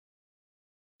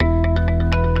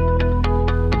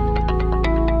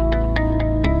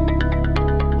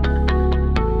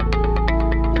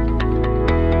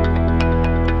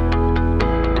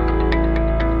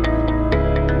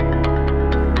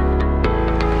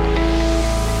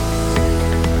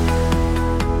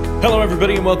Hello,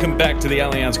 everybody, and welcome back to the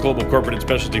Allianz Global Corporate and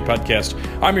Specialty Podcast.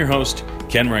 I'm your host,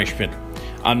 Ken Reichman.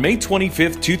 On May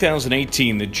 25th,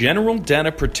 2018, the General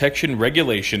Data Protection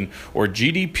Regulation, or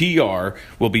GDPR,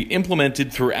 will be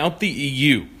implemented throughout the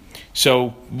EU.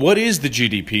 So, what is the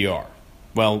GDPR?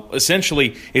 Well,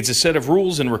 essentially, it's a set of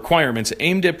rules and requirements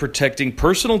aimed at protecting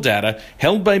personal data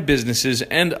held by businesses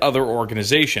and other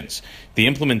organizations. The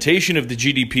implementation of the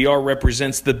GDPR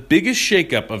represents the biggest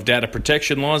shakeup of data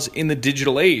protection laws in the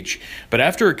digital age. But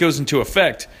after it goes into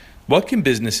effect, what can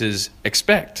businesses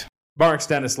expect? Marek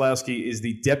Stanislawski is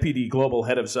the Deputy Global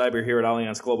Head of Cyber here at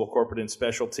Allianz Global Corporate and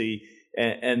Specialty.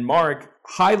 And Marek,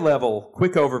 high-level,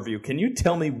 quick overview. Can you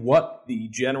tell me what the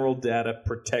General Data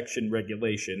Protection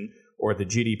Regulation, or the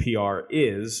GDPR,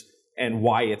 is and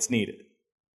why it's needed?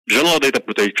 General Data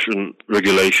Protection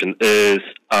Regulation is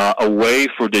a way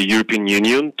for the European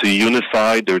Union to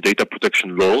unify their data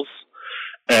protection laws.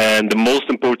 And the most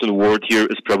important word here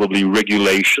is probably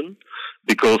regulation,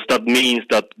 because that means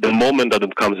that the moment that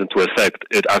it comes into effect,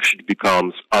 it actually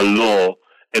becomes a law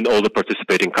in all the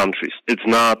participating countries. It's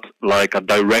not like a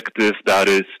directive that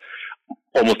is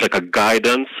almost like a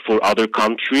guidance for other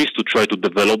countries to try to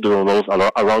develop their own laws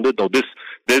around it. No, this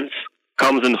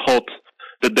comes in hot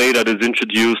the day that is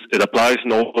introduced. It applies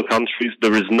in all the countries.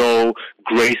 There is no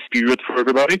grace period for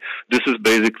everybody. This is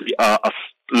basically a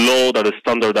law that is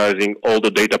standardizing all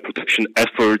the data protection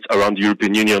efforts around the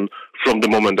European Union from the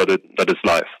moment that it's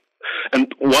live. And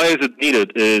why is it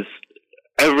needed is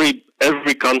every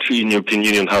country in the European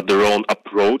Union had their own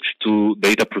approach to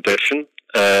data protection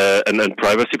and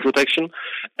privacy protection,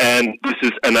 and this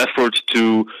is an effort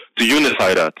to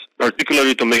unify that,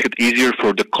 particularly to make it easier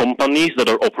for the companies that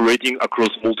are operating across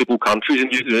multiple countries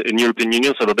in European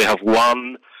Union, so that they have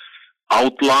one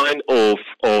outline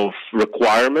of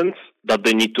requirements that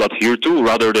they need to adhere to,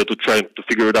 rather than to try to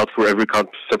figure it out for every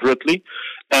country separately.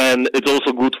 And it's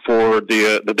also good for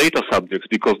the data subjects,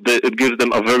 because it gives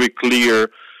them a very clear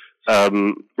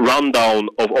rundown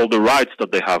of all the rights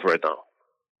that they have right now.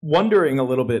 Wondering a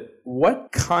little bit,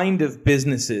 what kind of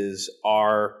businesses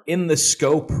are in the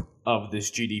scope of this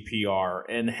GDPR,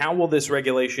 and how will this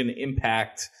regulation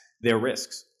impact their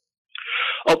risks?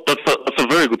 Oh, that's a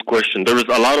very good question. There is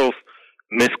a lot of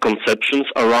misconceptions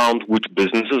around which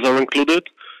businesses are included,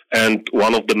 and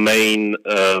one of the main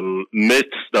myths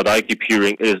that I keep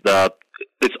hearing is that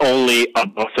it's only a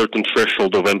certain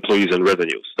threshold of employees and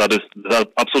revenues. That's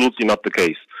absolutely not the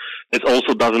case. It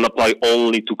also doesn't apply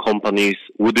only to companies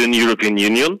within European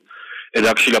Union. It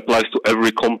actually applies to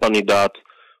every company that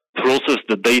processes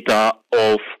the data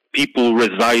of people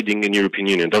residing in European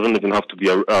Union. It doesn't even have to be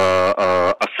a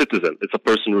citizen. It's a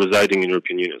person residing in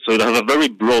European Union. So it has a very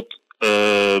broad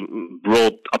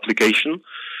application.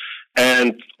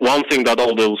 And one thing that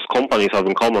all those companies have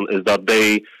in common is that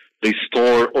they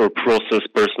store or process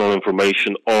personal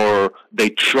information, or they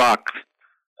track.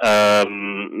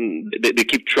 They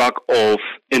keep track of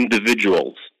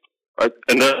individuals, right?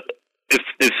 And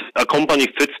if a company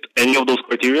fits any of those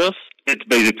criteria, it's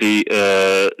basically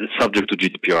subject to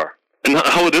GDPR. And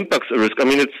how it impacts the risk? I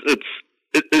mean,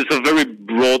 it's a very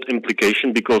broad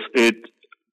implication, because it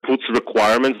puts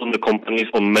requirements on the companies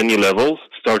on many levels,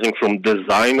 starting from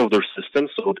design of their systems.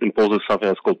 So it imposes something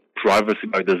that's called privacy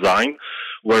by design,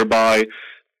 whereby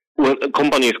when a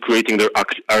company is creating their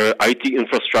IT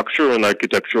infrastructure and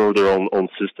architecture of their own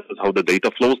systems, how the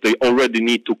data flows, they already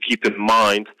need to keep in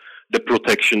mind the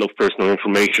protection of personal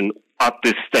information at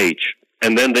this stage.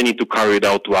 And then they need to carry it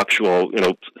out to actual,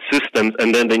 systems,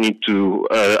 and then they need to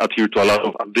adhere to a lot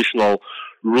of additional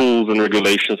rules and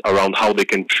regulations around how they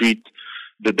can treat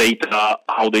the data,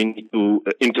 how they need to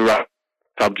interact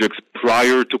with subjects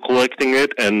prior to collecting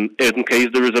it, and in case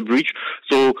there is a breach.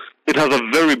 So it has a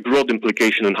very broad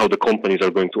implication in how the companies are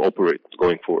going to operate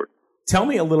going forward. Tell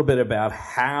me a little bit about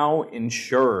how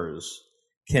insurers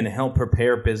can help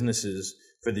prepare businesses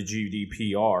for the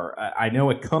GDPR. I know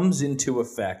it comes into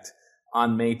effect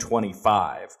on May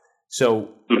 25. So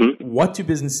what do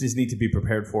businesses need to be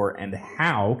prepared for, and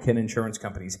how can insurance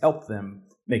companies help them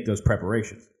make those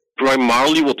preparations?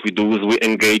 Primarily what we do is we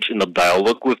engage in a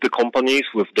dialogue with the companies,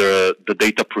 with the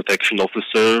data protection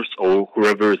officers or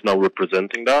whoever is now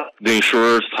representing that. The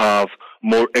insurers have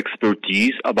more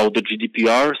expertise about the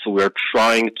GDPR, so we are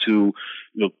trying to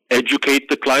educate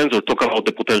the clients or talk about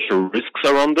the potential risks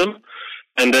around them.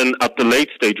 And then at the late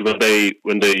stage,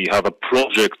 when they have a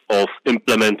project of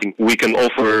implementing, we can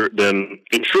offer them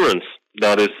insurance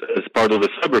that is as part of the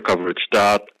cyber coverage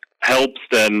that helps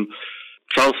them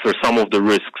transfer some of the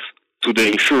risks to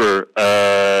the insurer,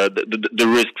 the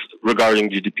risks regarding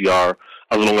GDPR,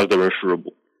 as long as they're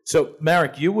insurable. So,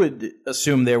 Marek, you would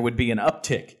assume there would be an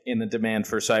uptick in the demand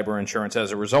for cyber insurance as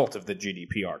a result of the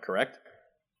GDPR, correct?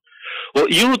 Well,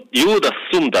 you would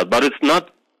assume that, but it's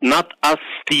not as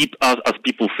steep as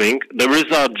people think. There is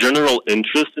a general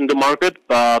interest in the market,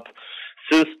 but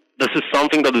since this is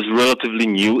something that is relatively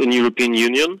new in European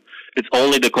Union, it's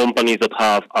only the companies that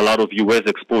have a lot of U.S.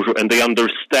 exposure and they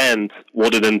understand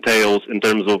what it entails in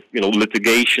terms of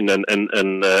litigation and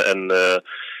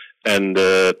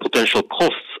potential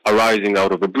costs arising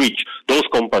out of a breach. Those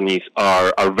companies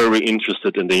are very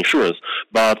interested in the insurance.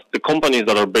 But the companies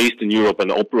that are based in Europe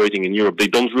and operating in Europe, they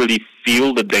don't really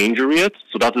feel the danger yet.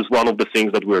 So that is one of the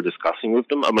things that we're discussing with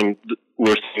them. I mean,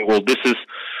 we're saying, well,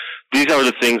 these are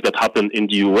the things that happened in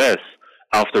the U.S.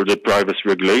 after the privacy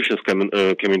regulations came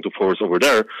into force over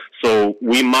there. So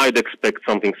we might expect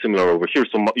something similar over here.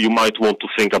 So you might want to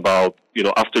think about,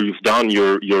 after you've done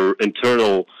your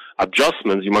internal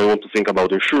adjustments, you might want to think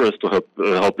about insurance to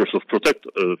help yourself protect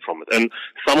from it. And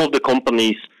some of the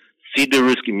companies see the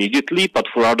risk immediately, but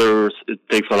for others, it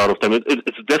takes a lot of time.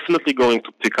 It's definitely going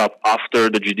to pick up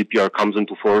after the GDPR comes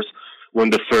into force,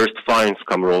 when the first fines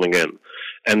come rolling in.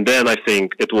 And then I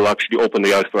think it will actually open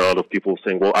the eyes for a lot of people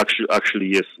saying, well, actually,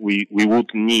 yes, we would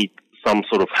need some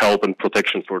sort of help and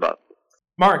protection for that.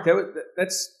 Mark,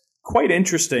 that's quite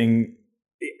interesting.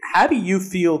 How do you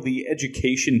feel the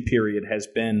education period has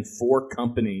been for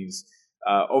companies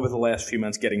over the last few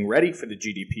months getting ready for the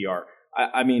GDPR?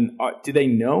 I mean, do they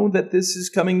know that this is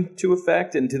coming to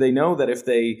effect? And do they know that if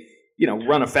they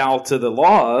run afoul to the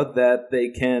law, that they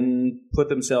can put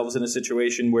themselves in a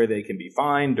situation where they can be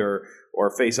fined or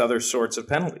face other sorts of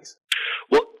penalties?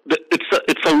 Well,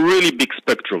 it's a really big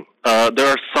spectrum. There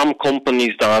are some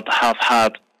companies that have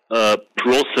had a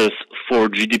process for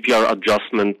GDPR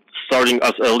adjustment starting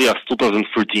as early as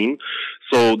 2013.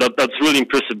 So that's really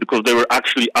impressive because they were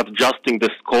actually adjusting the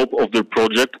scope of their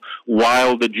project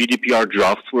while the GDPR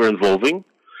drafts were evolving.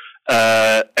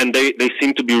 And they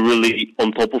seem to be really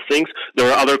on top of things. There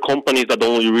are other companies that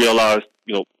only realized,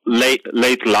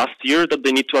 late last year that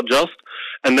they need to adjust.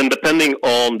 And then depending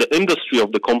on the industry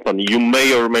of the company, you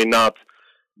may or may not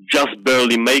just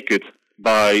barely make it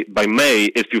by May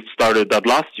if you've started that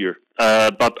last year.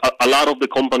 But a lot of the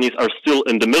companies are still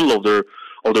in the middle of their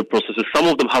processes. Some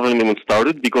of them haven't even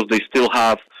started because they still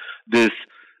have this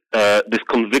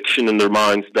conviction in their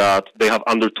minds that they have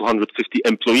under 250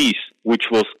 employees, which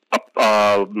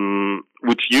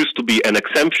used to be an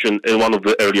exemption in one of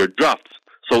the earlier drafts.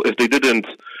 So if they didn't,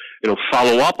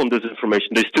 follow up on this information,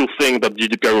 they still think that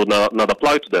GDPR would not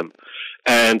apply to them.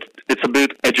 And it's a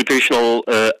bit educational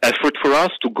effort for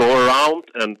us to go around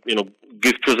and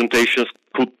give presentations,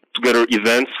 put together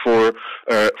events for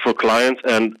clients,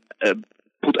 and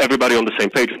put everybody on the same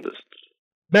page on this.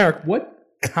 Marek, what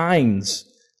kinds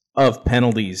of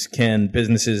penalties can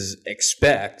businesses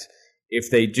expect if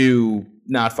they do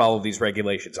not follow these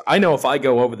regulations? I know if I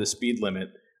go over the speed limit,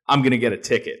 I'm going to get a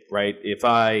ticket, right? If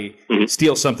I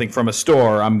steal something from a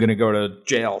store, I'm going to go to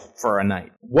jail for a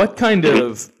night. What kind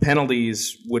of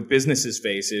penalties would businesses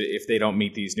face if they don't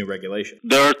meet these new regulations?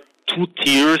 There are two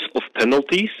tiers of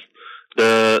penalties.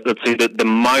 Let's say that the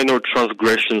minor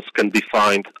transgressions can be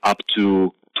fined up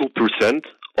to 2%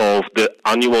 of the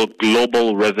annual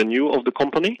global revenue of the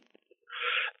company,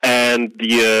 and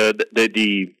the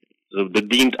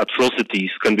deemed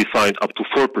atrocities can be fined up to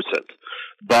 4%.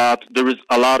 But there is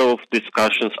a lot of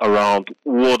discussions around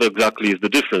what exactly is the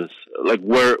difference, like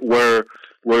where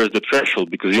is the threshold?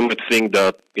 Because you might think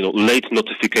that late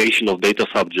notification of data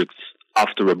subjects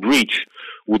after a breach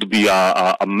would be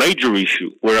a major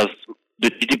issue, whereas the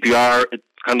GDPR it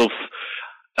kind of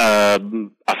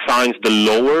assigns the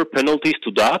lower penalties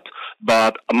to that,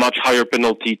 but a much higher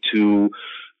penalty to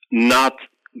not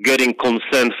getting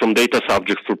consent from data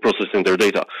subjects for processing their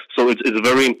data. So it's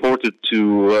very important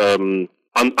to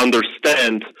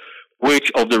understand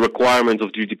which of the requirements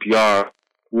of GDPR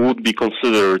would be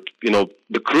considered,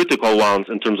 the critical ones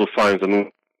in terms of fines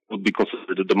and would be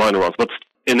considered the minor ones. But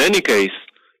in any case,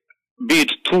 be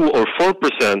it 2 or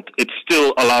 4%, it's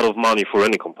still a lot of money for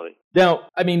any company. Now,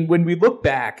 I mean, when we look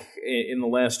back in the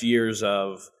last years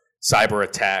of cyber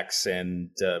attacks and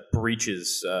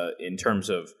breaches in terms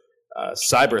of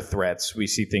cyber threats, we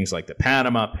see things like the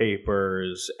Panama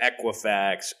Papers,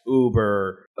 Equifax,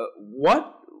 Uber.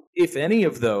 What, if any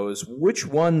of those, which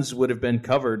ones would have been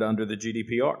covered under the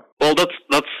GDPR? Well, that's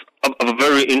a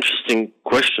very interesting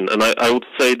question, and I would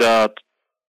say that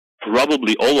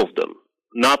probably all of them.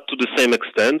 Not to the same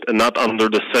extent and not under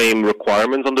the same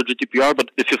requirements under GDPR,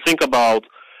 but if you think about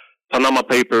Panama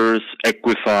Papers,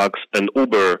 Equifax, and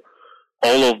Uber,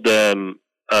 all of them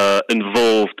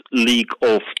involved leak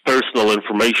of personal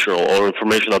information or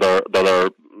information that are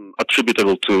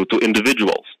attributable to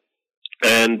individuals.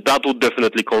 And that would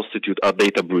definitely constitute a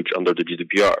data breach under the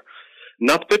GDPR.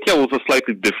 NotPetya was a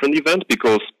slightly different event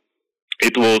because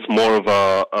it was more of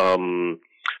a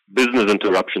business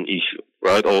interruption issue,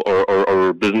 right,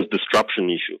 or business disruption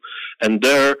issue. And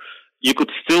there, you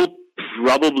could still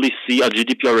probably see a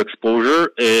GDPR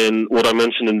exposure in what I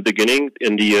mentioned in the beginning,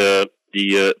 in the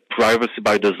privacy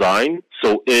by design.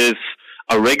 So if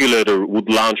a regulator would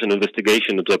launch an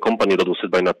investigation into a company that was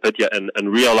hit by NotPetya and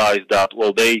realize that,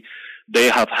 well, they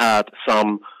have had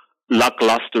some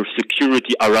lackluster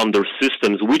security around their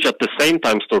systems, which at the same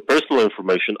time store personal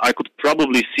information, I could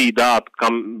probably see that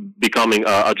becoming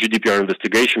a GDPR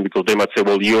investigation, because they might say,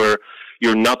 well, you're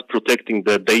not protecting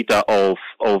the data of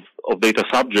data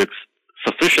subjects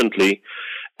sufficiently,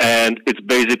 and it's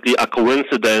basically a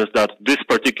coincidence that this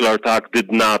particular attack did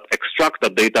not extract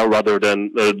that data rather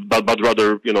than, but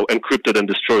rather, encrypted and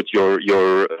destroyed your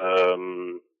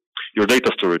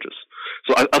data storages.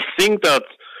 So I think that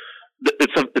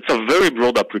it's a very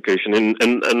broad application, and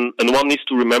one needs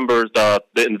to remember that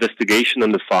the investigation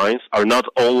and the fines are not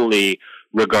only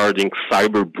regarding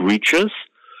cyber breaches,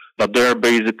 but they're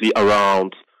basically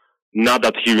around not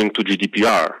adhering to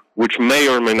GDPR, which may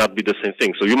or may not be the same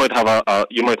thing. So you might have a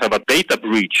data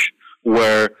breach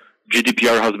where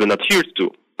GDPR has been adhered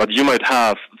to, but you might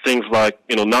have things like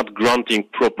not granting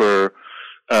proper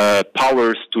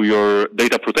powers to your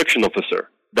data protection officer.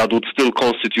 That would still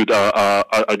constitute a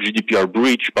GDPR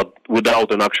breach, but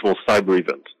without an actual cyber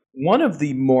event. One of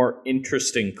the more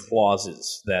interesting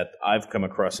clauses that I've come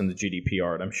across in the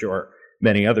GDPR, and I'm sure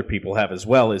many other people have as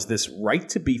well, is this right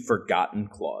to be forgotten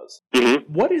clause.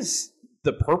 Mm-hmm. What is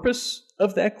the purpose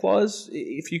of that clause,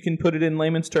 if you can put it in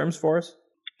layman's terms for us?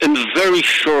 In very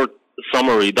short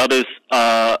summary, that is,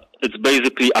 it's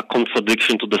basically a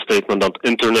contradiction to the statement that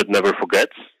Internet never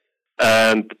forgets.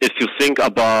 And if you think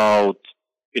about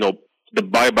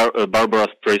the Barbara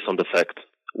Streisand effect,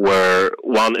 where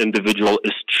one individual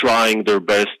is trying their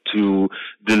best to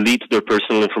delete their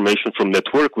personal information from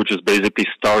network, which is basically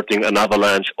starting an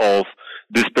avalanche of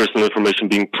this personal information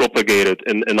being propagated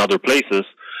in other places.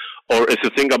 Or if you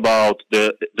think about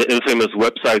the infamous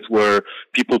websites where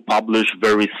people publish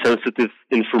very sensitive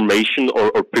information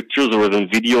or pictures or even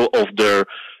video of their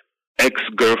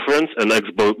ex-girlfriends and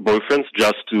ex-boyfriends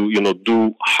just to,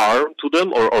 do harm to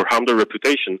them or harm their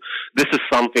reputation. This is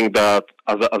something that,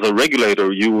 as a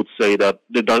regulator, you would say that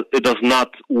it does not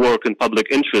work in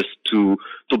public interest to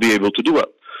be able to do it.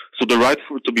 So the right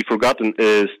to be forgotten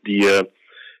is the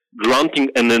granting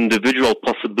an individual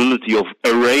possibility of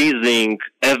erasing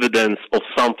evidence of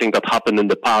something that happened in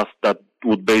the past that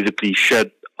would basically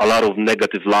shed a lot of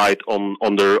negative light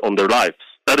on their lives.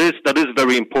 That is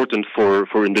very important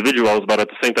for individuals, but at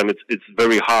the same time, it's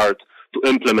very hard to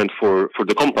implement for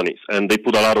the companies, and they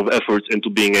put a lot of efforts into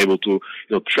being able to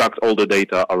track all the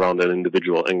data around an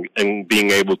individual and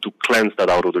being able to cleanse that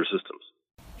out of their systems.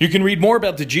 You can read more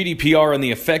about the GDPR and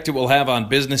the effect it will have on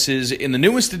businesses in the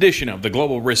newest edition of the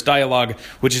Global Risk Dialogue,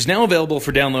 which is now available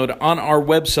for download on our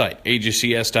website,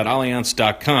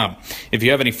 agcs.allianz.com. If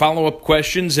you have any follow-up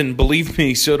questions, and believe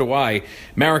me, so do I,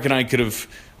 Marek and I could have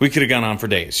gone on for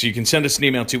days. You can send us an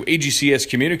email to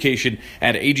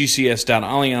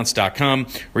agcs@agcs.allianz.com.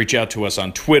 Reach out to us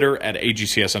on Twitter at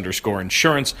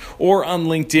AGCS_insurance or on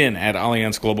LinkedIn at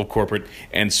Allianz Global Corporate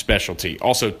and Specialty.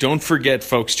 Also, don't forget,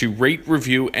 folks, to rate,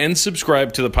 review, and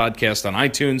subscribe to the podcast on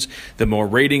iTunes. The more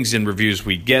ratings and reviews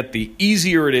we get, the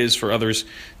easier it is for others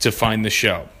to find the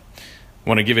show. I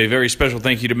want to give a very special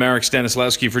thank you to Marek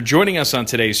Stanislawski for joining us on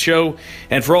today's show.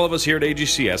 And for all of us here at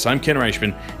AGCS, I'm Ken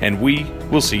Reichman, and we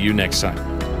will see you next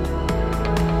time.